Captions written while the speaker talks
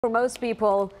For most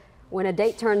people, when a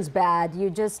date turns bad,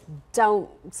 you just don't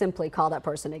simply call that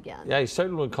person again. Yeah, you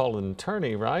certainly would call an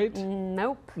attorney, right?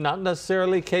 Nope. Not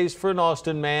necessarily a case for an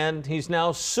Austin man. He's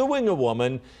now suing a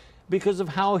woman because of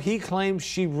how he claims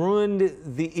she ruined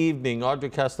the evening. Audrey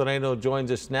Castoreno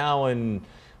joins us now, and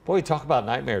boy, talk about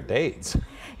nightmare dates.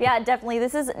 Yeah, definitely.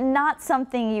 This is not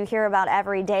something you hear about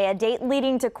every day, a date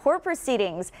leading to court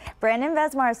proceedings. Brandon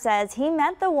Vesmar says he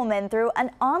met the woman through an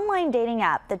online dating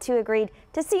app. The two agreed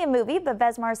to see a movie, but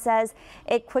Vesmar says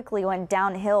it quickly went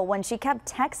downhill when she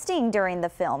kept texting during the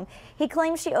film. He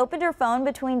claims she opened her phone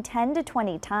between 10 to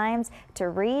 20 times to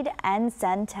read and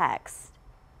send texts.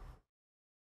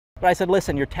 But I said,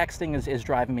 listen, your texting is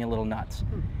driving me a little nuts.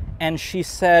 And she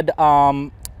said,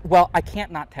 well, I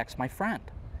can't not text my friend.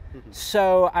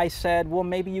 So I said, well,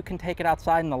 maybe you can take it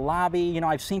outside in the lobby. You know,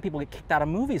 I've seen people get kicked out of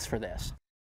movies for this.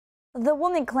 The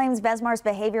woman claims Vesmar's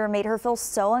behavior made her feel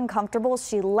so uncomfortable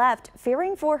she left,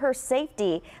 fearing for her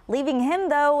safety, leaving him,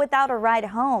 though, without a ride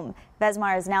home.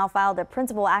 Vesmar has now filed a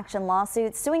principal action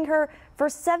lawsuit suing her for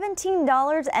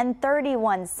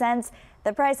 $17.31,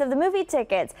 the price of the movie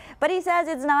tickets. But he says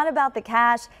it's not about the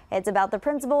cash, it's about the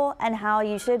principle and how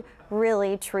you should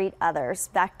really treat others.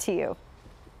 Back to you.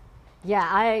 Yeah,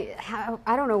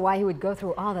 I don't know why he would go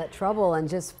through all that trouble and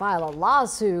just file a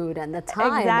lawsuit and the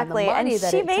time exactly. and the money and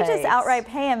that she it may takes. just outright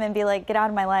pay him and be like, get out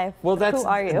of my life. Well, who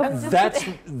are you?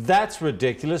 That's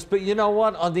ridiculous. But you know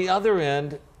what? On the other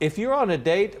end, if you're on a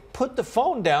date, put the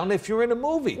phone down. If you're in a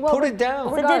movie, well, put it down.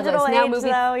 It's a digital age,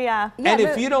 though, yeah. And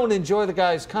if you don't enjoy the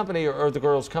guy's company or the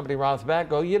girl's company right off the bat,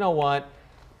 go, you know what?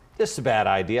 This is a bad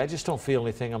idea. I just don't feel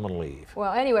anything. I'm going to leave.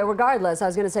 Well, anyway, regardless, I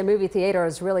was going to say movie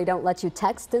theaters really don't let you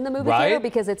text in the movie theater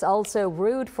because it's also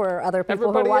rude for other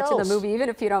people who are watching the movie, even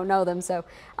if you don't know them. So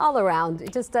all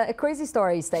around, just a crazy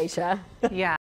story, Stacia. Yeah.